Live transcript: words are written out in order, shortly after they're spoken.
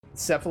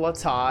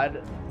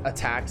Cephalopod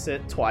attacks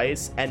it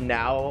twice, and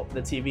now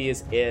the TV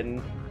is in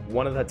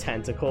one of the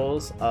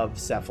tentacles of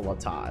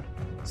Cephalopod.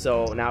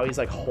 So now he's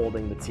like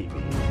holding the TV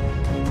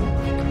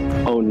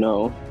Oh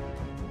no.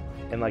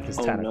 in like his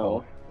Oh, tentacle.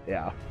 no.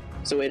 Yeah.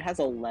 So it has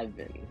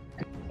 11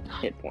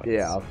 hit points.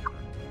 Yeah.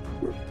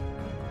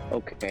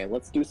 Okay,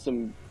 let's do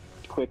some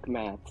quick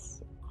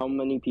maths. How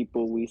many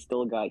people we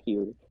still got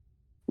here?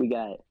 We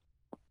got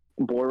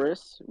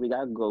Boris, we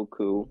got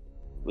Goku,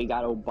 we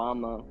got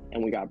Obama,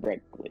 and we got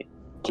Breckley.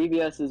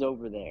 TBS is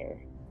over there.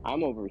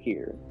 I'm over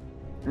here.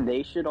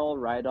 They should all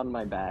ride on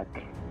my back.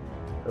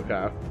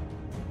 Okay.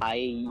 I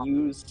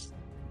use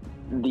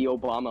the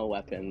Obama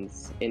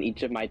weapons in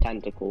each of my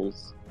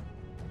tentacles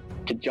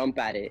to jump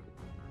at it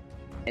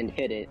and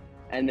hit it,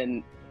 and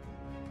then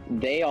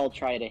they all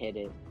try to hit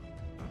it.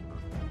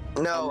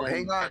 No, And then-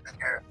 hang on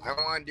here. I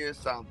want to do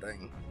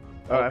something.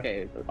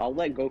 Okay, I'll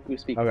let Goku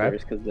speak Okay.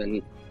 first, because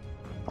then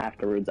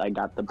afterwards I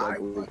got the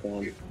Breckley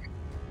plan.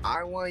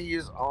 I want to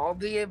use all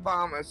the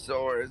Obama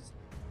swords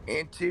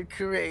and to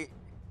create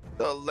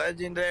the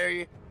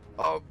legendary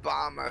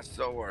Obama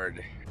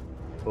sword.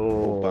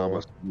 Ooh.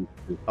 Obama.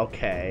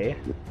 Okay.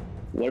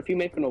 What if you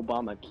make an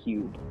Obama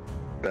cube?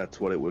 That's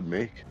what it would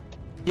make.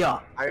 Yeah.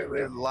 I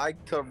would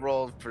like to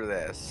roll for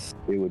this.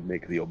 It would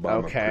make the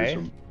Obama Okay.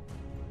 prism.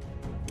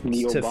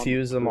 The To Obama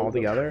fuse them all cube.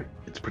 together.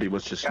 It's pretty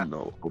much just an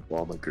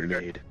Obama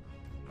grenade.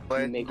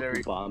 You make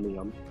Legendary.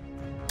 Obamium.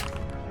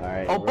 All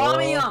right. roll.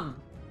 Obamium!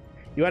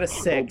 You had a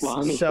 6,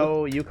 Obamium.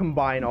 so you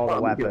combine all the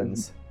Obamium.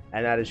 weapons,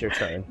 and that is your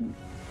turn.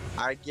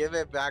 I give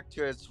it back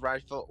to its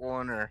rightful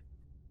owner,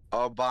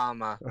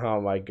 Obama. Oh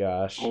my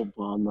gosh.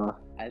 Obama.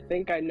 I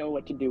think I know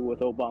what to do with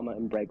Obama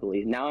and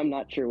Breckley. Now I'm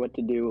not sure what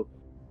to do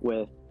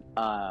with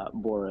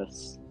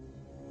Boris.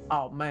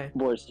 Oh man.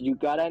 Boris, you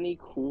got any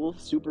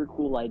super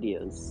cool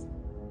ideas?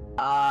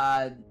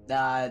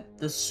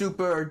 The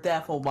super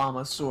death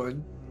Obama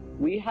sword.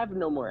 We have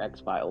no more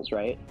X-Files,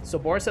 right? So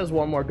Boris has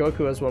one more.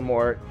 Goku has one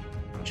more.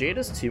 Jade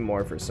has 2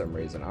 more for some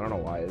reason. I don't know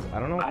why. I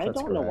don't know if I that's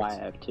don't correct. know why I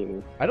have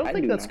two. I don't I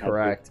think do that's not have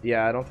correct.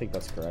 Yeah, I don't think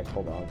that's correct.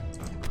 Hold on.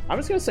 I'm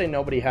just gonna say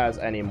nobody has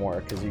any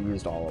more because you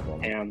used all of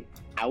them. Damn.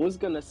 I was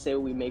gonna say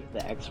we make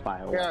the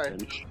X-File Yeah.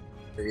 weapon.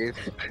 Please.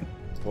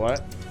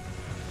 What?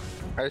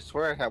 I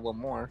swear I have one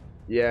more.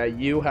 Yeah,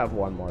 you have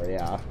one more.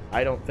 Yeah,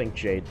 I don't think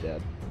Jade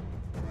did.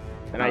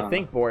 And I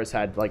think Boris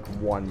had like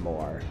one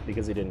more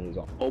because he didn't use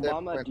all.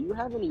 Obama, do you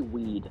have any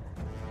weed?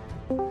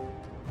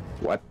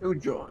 What? Who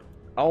joined?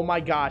 Oh my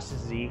gosh,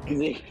 Zeke.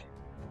 Zeke.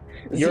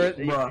 You're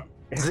Bruh.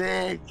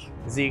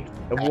 Zeke.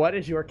 What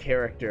is your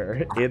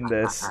character in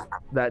this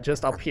that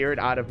just appeared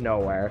out of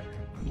nowhere?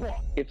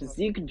 If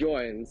Zeke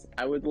joins,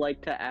 I would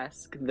like to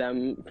ask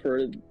them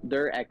for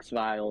their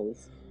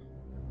X-Files.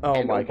 Oh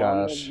and my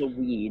Obama gosh. the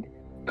weed.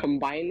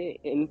 Combine it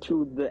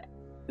into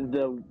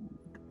the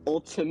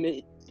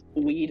ultimate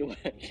weed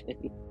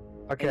weapon.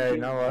 Okay,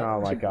 And now give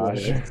Oh my to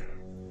gosh. Boris.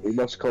 We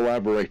must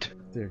collaborate.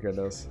 Dear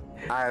goodness.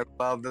 I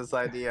love this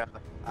idea.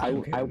 I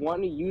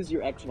want to use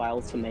your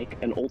X-Files to make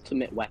an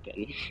ultimate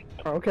weapon.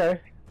 Okay,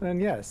 then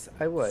yes,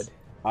 I would.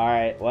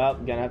 Alright, well,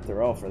 gonna have to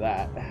roll for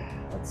that.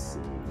 Let's see.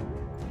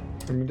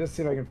 Let me just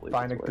see if I can Hopefully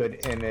find a this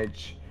good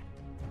image.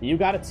 You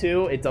got a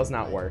 2, it does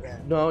not work.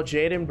 No,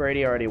 Jade and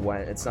Brady already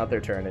went. It's not their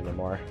turn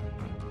anymore.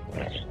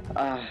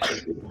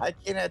 I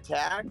can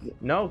attack.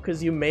 No,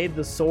 because you made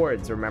the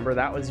swords, remember?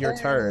 That was your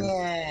turn.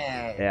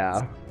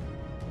 Yeah.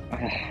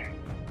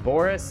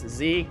 Boris,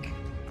 Zeke,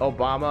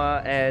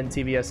 Obama, and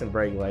TBS and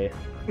Bregley.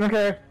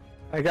 Okay,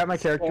 I got my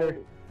character.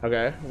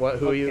 Okay, who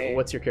are you? Okay.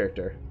 What's your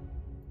character?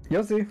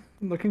 You'll see.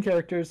 Looking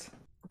characters.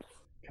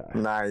 Okay.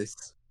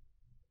 Nice.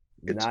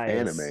 It's Nice.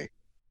 anime.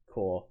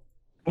 Cool.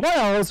 What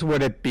else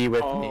would it be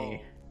with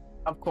me?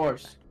 Of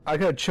course. I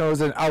could have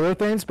chosen other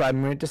things, but I'm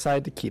going to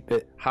decide to keep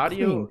it. How do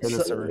you? clean for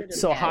the So, server.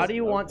 so how do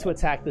you want to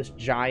attack this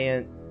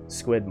giant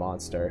squid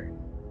monster?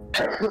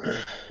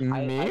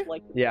 Me? I'd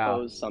like to Yeah.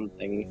 propose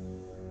something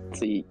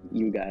to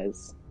you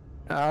guys.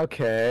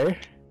 Okay.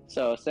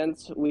 So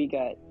since we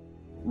got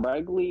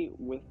Bregly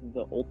with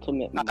the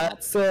ultimate map,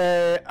 Let's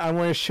say I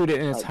want to shoot it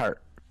in its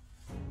heart.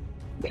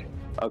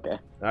 okay. All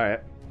right.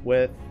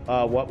 With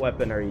what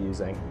weapon are you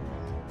using?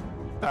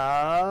 2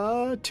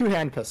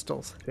 hand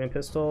pistols. 2 hand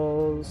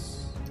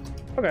pistols.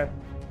 Okay.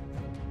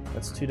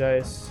 That's 2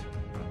 dice.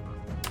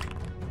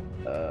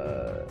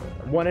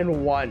 1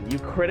 and 1. You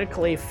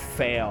critically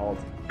failed.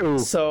 Ooh.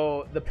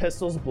 So the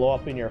pistols blow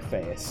up in your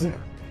face,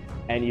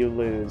 and you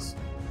lose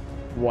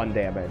 1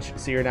 damage.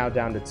 So you're now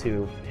down to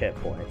 2 hit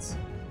points.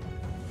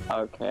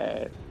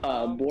 Okay.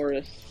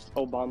 Boris,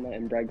 Obama,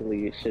 and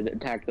Bregly should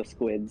attack the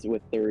squids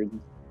with their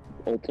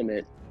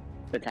ultimate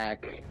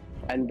attack.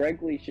 And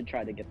Bregly should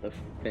try to get the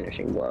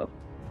finishing blow,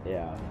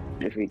 Yeah.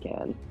 if he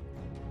can.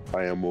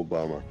 I am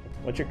Obama.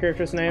 What's your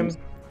character's name?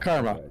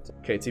 Karma.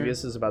 Okay,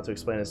 TBS is about to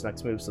explain his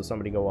next move, so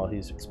somebody go while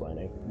he's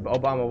explaining.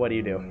 Obama, what do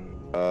you do?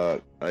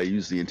 I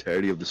use the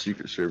entirety of the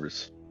Secret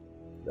Service.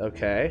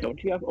 Okay.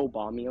 Don't you have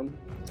Obamium?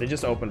 They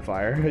just open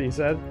fire, you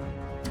said?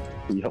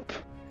 Yup.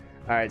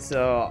 Alright,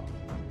 so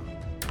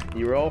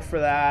you roll for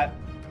that.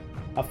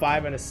 a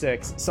 5, and a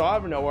 6. So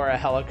out of nowhere, a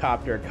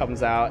helicopter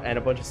comes out and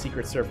a bunch of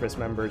Secret Service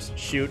members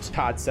shoot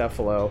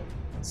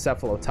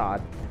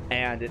Cephalotod,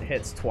 and it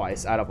hits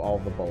twice out of all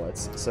the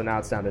bullets. So now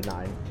it's down to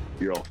 9.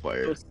 You're all So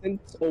fired.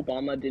 since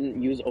Obama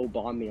didn't use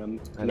Obamium,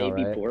 I know,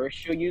 maybe right? Boris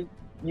should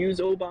use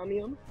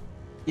Obamium?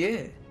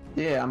 Yeah.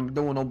 Yeah, I'm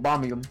doing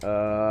Obamium.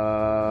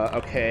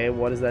 Okay,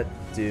 what does that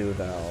do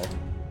though?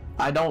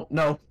 I don't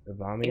know.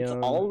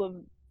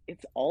 Obamium?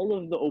 It's all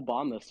of the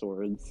Obama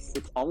swords.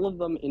 It's all of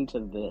them into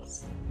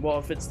this. Well,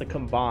 if it's the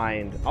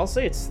combined, I'll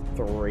say it's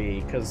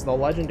 3, because the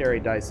legendary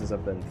dices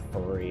have been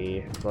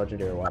 3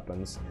 legendary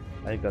weapons.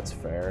 I think that's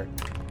fair.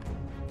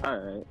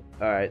 Alright.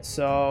 Alright,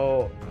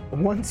 so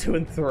 1, 2,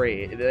 and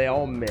 3, they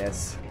all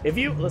miss. If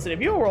you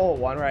roll a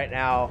 1 right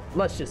now,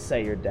 let's just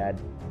say you're dead.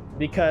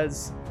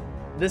 Because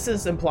this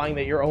is implying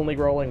that you're only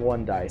rolling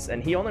 1 dice,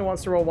 and he only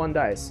wants to roll 1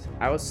 dice.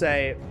 I would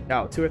say,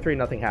 2 or 3,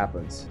 nothing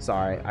happens.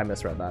 Sorry, I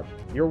misread that.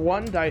 Your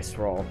 1 dice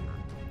roll,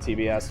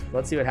 TBS,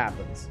 let's see what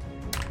happens.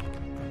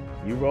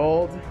 You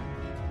rolled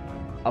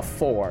a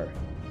 4.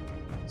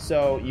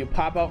 So you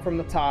pop out from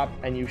the top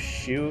and you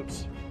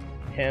shoot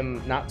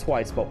him not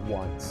twice but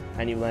once,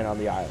 and you land on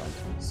the island.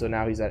 So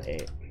now he's at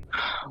 8.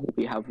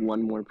 We have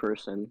one more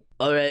person.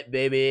 All right,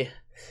 baby,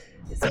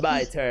 it's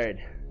my turn.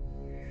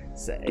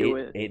 So Do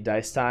it. 8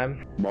 dice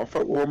time. My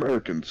fellow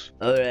Americans.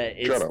 All right,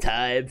 it's Shut up.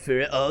 time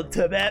for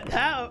ultimate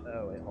power.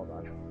 Oh wait, hold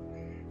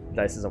on.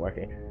 Dice isn't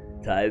working.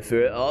 Time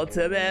for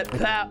ultimate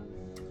power.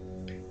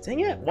 Dang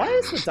it! Why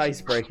is the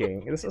dice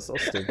breaking? This is so I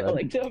stupid.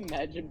 like to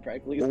imagine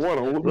Breckley's. What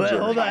a loser. Wait,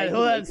 hold Trying to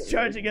on, make it's it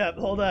charging up.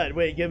 Hold on,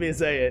 wait, give me a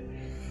second.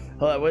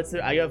 Hold on, what's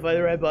the? I gotta find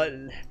the right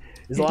button.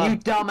 There's a lot. You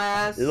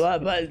dumbass. There's a lot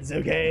of buttons.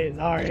 Okay,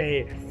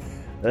 sorry.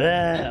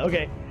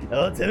 Okay,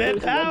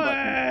 ultimate There's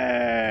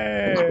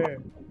one power.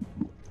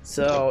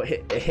 So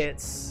it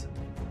hits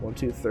 1,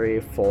 2, 3,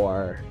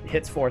 4. It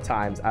hits 4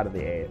 times out of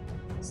the 8.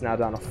 It's now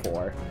down to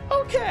 4.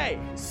 Okay,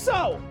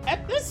 so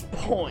at this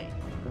point,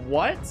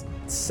 what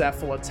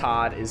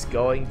Cephalotod is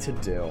going to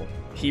do?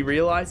 He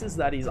realizes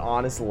that he's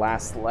on his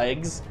last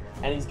legs,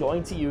 and he's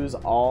going to use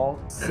all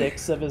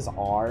 6 of his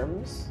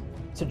arms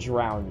to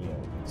drown you.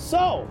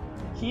 So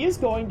he is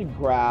going to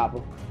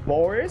grab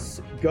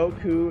Boris,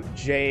 Goku,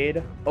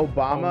 Jade,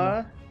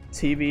 Obama,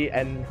 TV,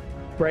 and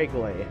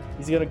Bregley.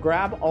 He's gonna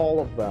grab all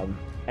of them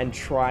and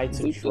try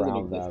to He's gonna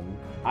drown do this. them.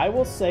 I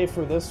will say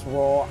for this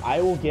roll,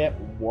 I will get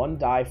 1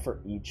 die for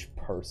each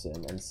person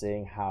and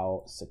seeing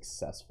how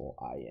successful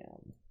I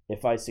am.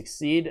 If I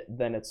succeed,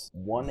 then it's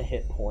 1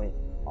 hit point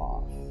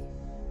off.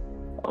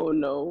 Oh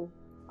no,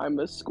 I'm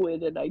a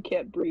squid and I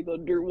can't breathe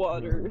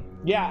underwater.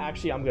 Yeah,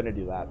 actually, I'm gonna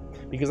do that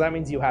because that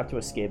means you have to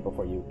escape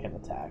before you can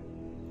attack.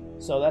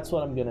 So that's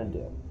what I'm gonna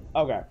do.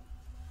 Okay,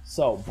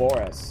 so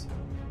Boris,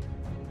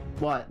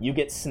 What? you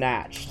get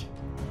snatched.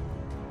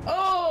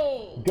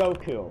 Oh!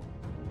 Goku,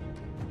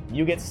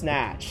 you get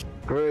snatched.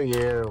 Screw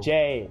you.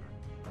 Jade,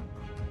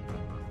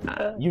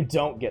 you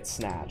don't get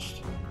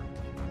snatched.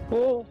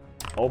 Oh,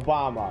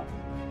 Obama,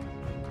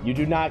 you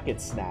do not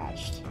get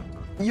snatched.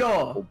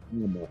 Yo!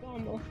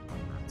 Obama.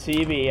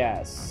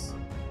 TBS,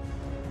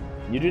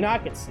 you do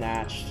not get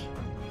snatched.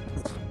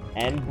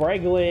 And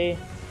Bregley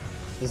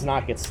does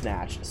not get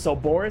snatched. So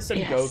Boris and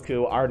Yes.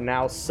 Goku are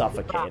now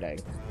suffocating.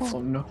 Oh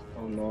no.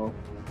 Oh no.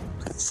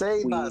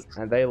 Save We- us.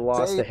 And they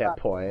lost a Save hit us.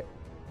 point.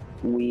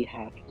 We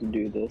have to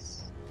do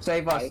this.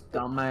 Save us, I-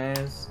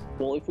 dumbass.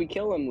 Well, if we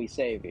kill him, we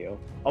save you.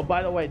 Oh,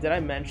 by the way, did I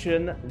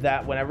mention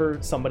that whenever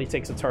somebody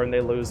takes a turn,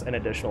 they lose an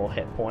additional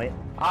hit point?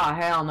 Ah,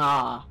 hell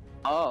nah.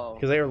 Oh.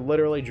 Because they are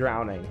literally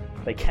drowning.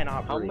 They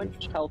cannot How breathe.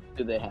 much health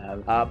do they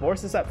have?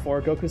 Boris is at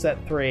 4, Goku's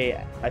at 3.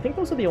 I think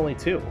those are the only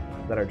 2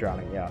 that are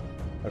drowning, yeah.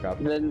 Okay.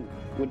 Then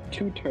would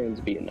 2 turns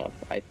be enough?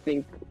 I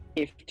think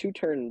if 2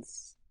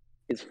 turns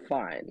is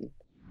fine,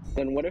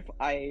 then what if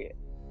I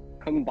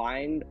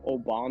combined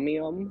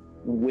Obamium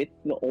with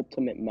the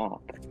ultimate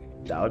mop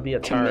That would be a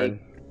To turn.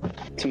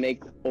 to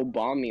make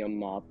Obamium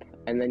mop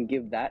and then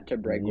give that to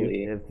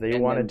Bregley? If they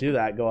and want to then- do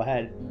that, go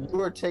ahead.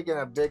 You are taking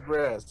a big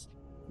risk,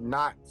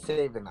 not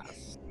saving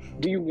us.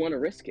 Do you want to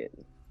risk it?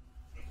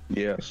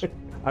 Yes.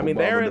 I mean, Obama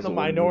they're in the doesn't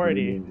want to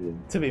minority, be-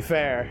 to be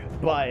fair,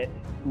 but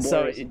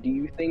so Boris, do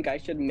you think I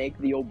should make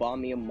the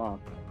Obamium mop?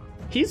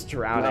 he's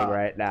drowning No.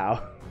 right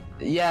now.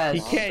 Yes.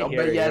 He can't Oh,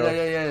 hear but yeah, you.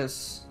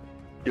 yes.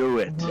 Do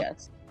it.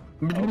 Yes.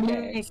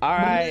 Okay. All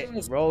right,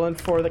 rolling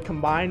for the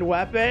combined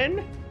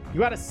weapon. You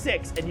got a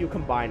 6, and you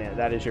combine it.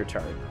 That is your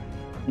turn.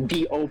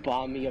 The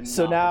Obamium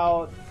So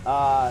mop.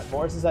 now,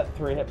 Boris is at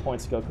 3 hit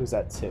points. Goku's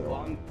at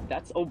 2.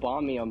 That's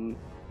Obamium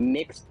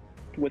mixed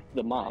with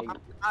the mop. I'm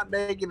not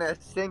making a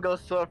single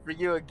sword for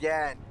you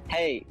again.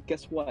 Hey,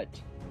 guess what?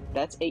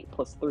 That's 8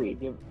 plus 3.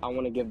 I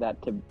want to give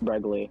that to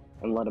Bregley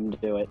and let him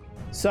do it.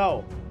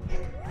 So,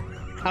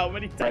 how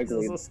many dice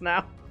is Bregley. this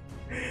now?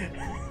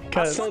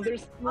 'Cause- So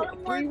there's I don't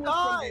 3 want to was from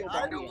die. the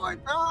I don't Obamium.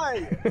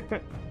 want to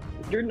die.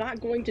 You're not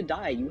going to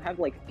die. You have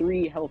like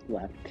 3 health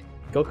left.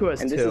 Goku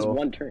has And 2. this is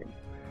 1 turn.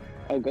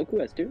 Oh, Goku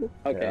has 2?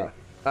 Okay.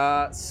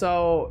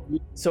 So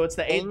it's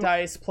the 8 In-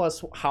 dice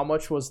plus how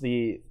much was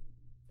the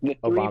The 3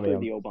 for Obamium.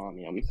 the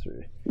Obamium.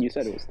 3. You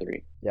said it was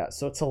 3. Yeah,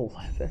 so it's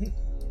 11.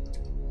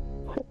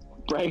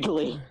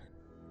 Bregly.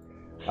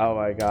 Oh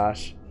my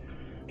gosh.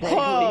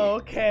 Oh,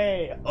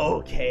 okay.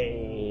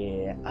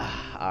 Okay.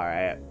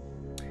 Alright.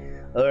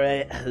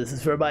 Alright, this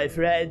is for my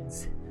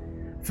friends.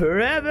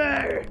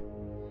 Forever!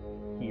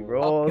 He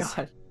rolls.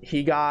 God.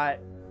 He got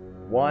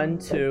 1,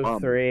 2,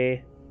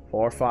 3,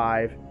 4,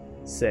 5,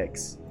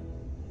 6.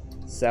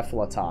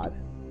 Cephalopod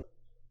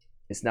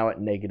is now at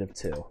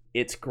 -2.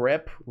 Its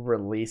grip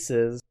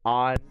releases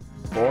on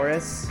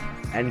Boris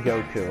and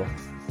Goku,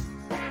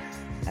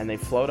 and they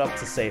float up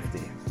to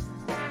safety.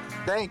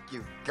 Thank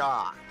you,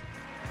 God.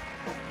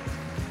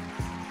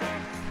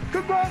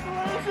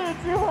 Congratulations,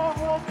 you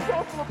have won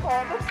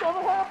Cephalopod. That's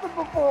never happened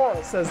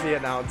before, says the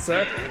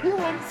announcer. You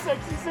win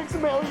 $66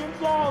 million.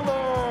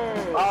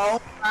 Oh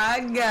my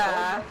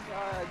god.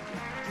 God.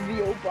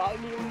 The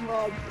Obamium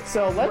mug.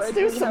 So let's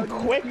do Bregly, some how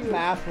do you quick feel?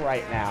 math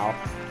right now.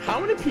 How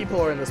many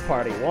people are in this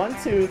party? 1,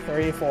 2,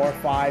 3, 4,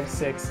 5,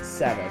 6,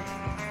 7.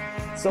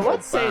 So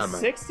let's say Obama.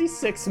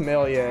 66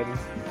 million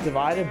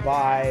divided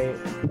by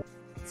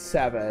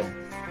 7.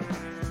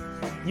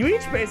 You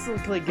each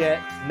basically get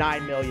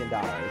 $9 million.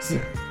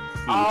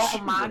 Oh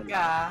my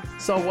god.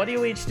 So what do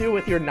you each do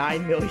with your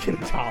 $9 million?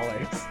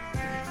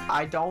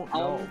 I don't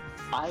know.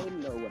 I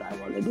know what I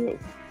want to do.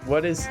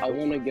 What is... I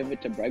want to give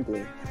it to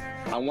Bregly.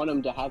 I want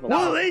him to have a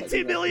Whoa, lot.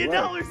 $18 million,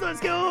 let's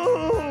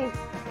go!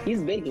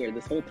 He's been here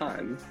this whole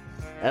time.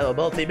 Hello,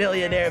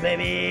 multi-millionaire,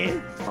 baby!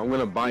 I'm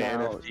gonna buy No.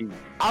 NFT.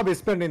 I'll be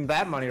spending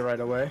that money right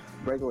away.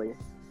 Bregly,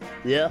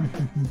 Yeah.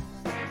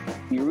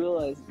 you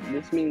realize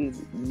this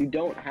means you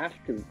don't have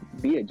to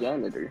be a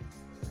janitor.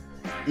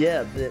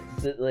 Yeah, but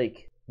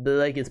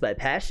it's my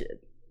passion,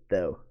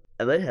 though.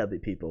 I like helping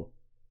people.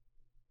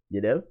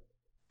 You know?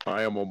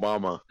 I am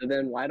Obama. So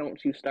then why don't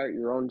you start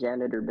your own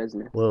janitor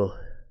business? Well,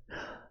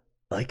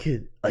 I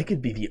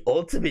could be the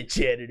ultimate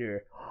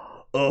janitor.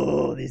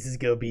 Oh, this is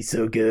gonna be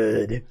so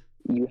good.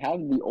 You have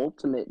the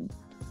ultimate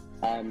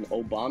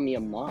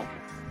Obamium mop.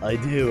 I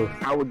do.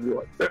 How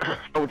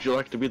would you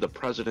like to be the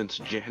president's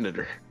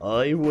janitor?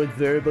 I would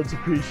very much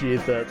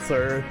appreciate that,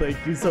 sir. Thank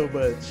you so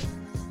much.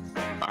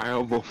 I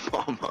am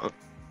Obama.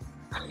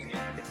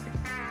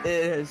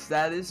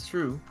 That is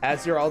true.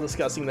 As you're all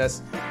discussing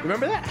this,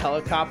 remember that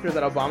helicopter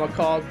that Obama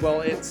called?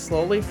 Well, it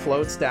slowly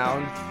floats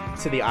down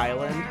to the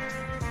island.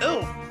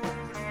 Oh,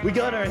 we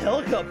got our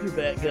helicopter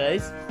back,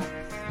 guys.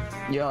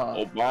 Yeah.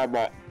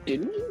 Obama.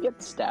 Didn't you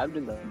get stabbed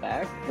in the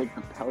back, like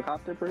the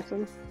helicopter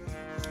person?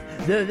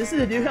 No, this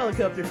is a new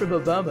helicopter from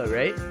Obama,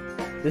 right?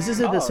 This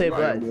isn't the same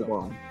I am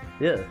one. Obama.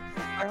 Yeah.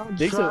 I don't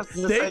Thanks, trust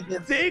this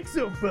against thanks,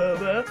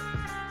 Obama.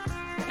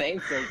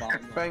 Thanks,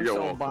 Obama. Thanks, You're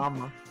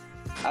Obama.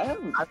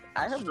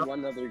 I have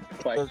one other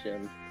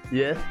question.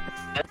 Yeah.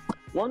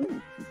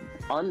 One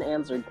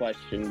unanswered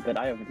question that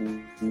I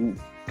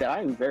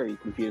am very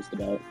confused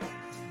about.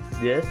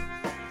 Yeah.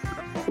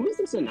 Who is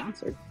this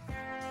announcer?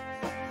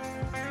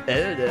 I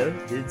don't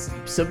know. It's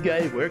some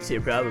guy who works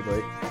here,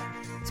 probably.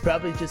 It's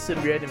probably just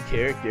some random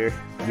character,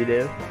 you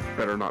know?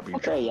 Better not be.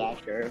 Okay, yeah,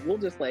 sure. We'll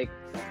just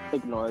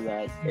ignore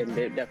that, and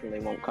it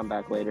definitely won't come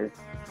back later.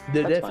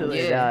 No, That's fine.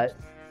 definitely Yeah.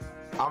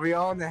 not. Are we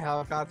all in the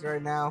helicopter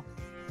right now?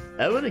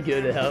 I want to go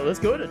to hell. Let's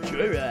go on a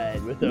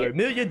joyride with our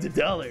millions of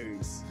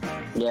dollars.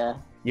 Yeah.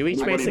 You each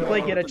I wanna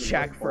basically go get a to the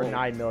check North for Pole.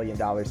 $9 million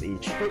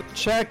each.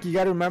 Check, you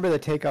gotta remember to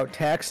take out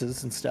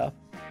taxes and stuff.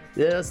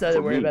 Yeah, let's not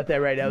For worry me. about that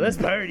right now. Let's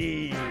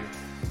party!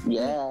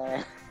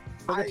 Yeah.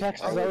 But the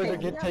taxes always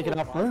get taken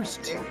out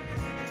first.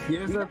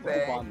 Here's the Yeah,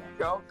 thing: Obama.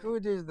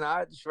 Goku does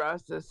not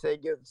trust the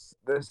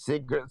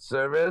Secret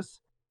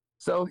Service,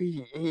 so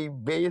he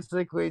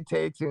basically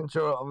takes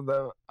control of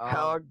the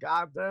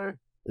helicopter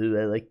Ooh,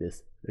 I like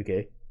this.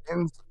 Okay.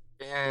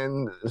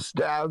 and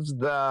stabs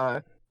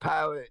the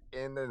pilot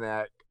in the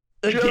neck.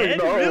 Again?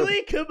 no.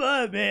 Really? Come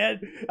on,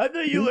 man. I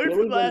thought you learned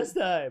from last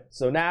time.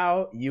 So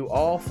now you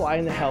all fly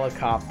in the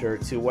helicopter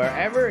to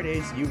wherever it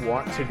is you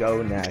want to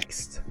go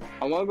next.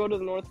 I want to go to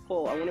the North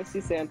Pole. I want to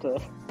see Santa.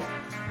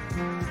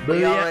 But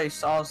We yeah, already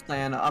saw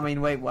Santa. I mean,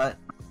 wait, what?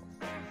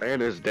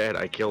 And his dad,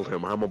 I killed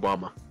him. I'm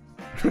Obama.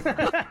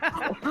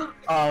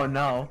 Oh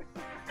no.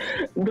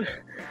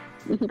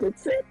 Good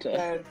Santa.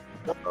 And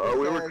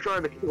We were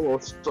trying to kill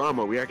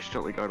Osama. We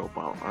accidentally got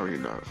Obama. I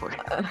mean, no, it's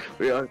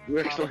like we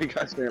accidentally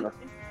got Santa.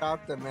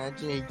 not to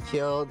mention he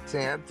killed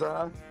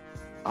Santa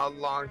a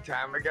long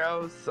time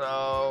ago,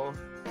 so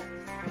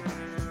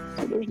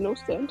So there's no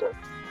Santa?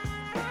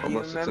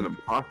 Unless it's an remember-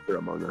 imposter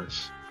among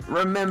us.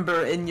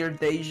 Remember in your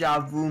deja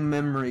vu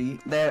memory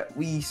that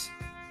we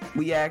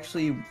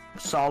actually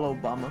saw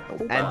Obama.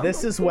 and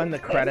this is when the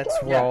credits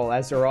Yeah. roll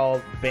as they're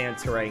all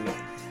bantering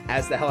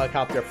as the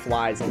helicopter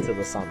flies into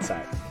the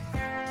sunset.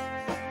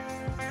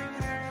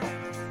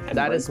 And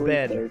That has Bregly's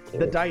been there, too.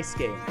 the dice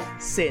game,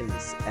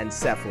 Sins and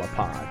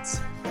Cephalopods.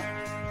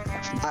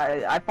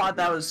 I thought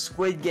that was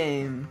Squid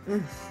Game.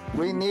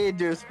 we need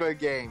to do Squid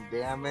Game,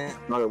 damn it.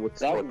 No, it was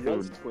That was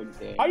Splatoon. Squid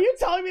Game. Are you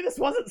telling me this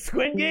wasn't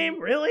Squid Game?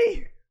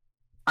 Really?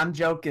 I'm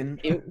joking.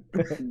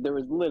 There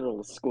was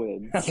literal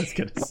squids. I was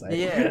gonna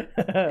say. Yeah.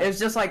 It's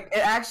just like,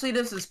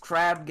 this is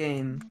crab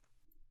game.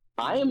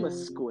 I am a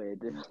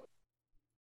squid.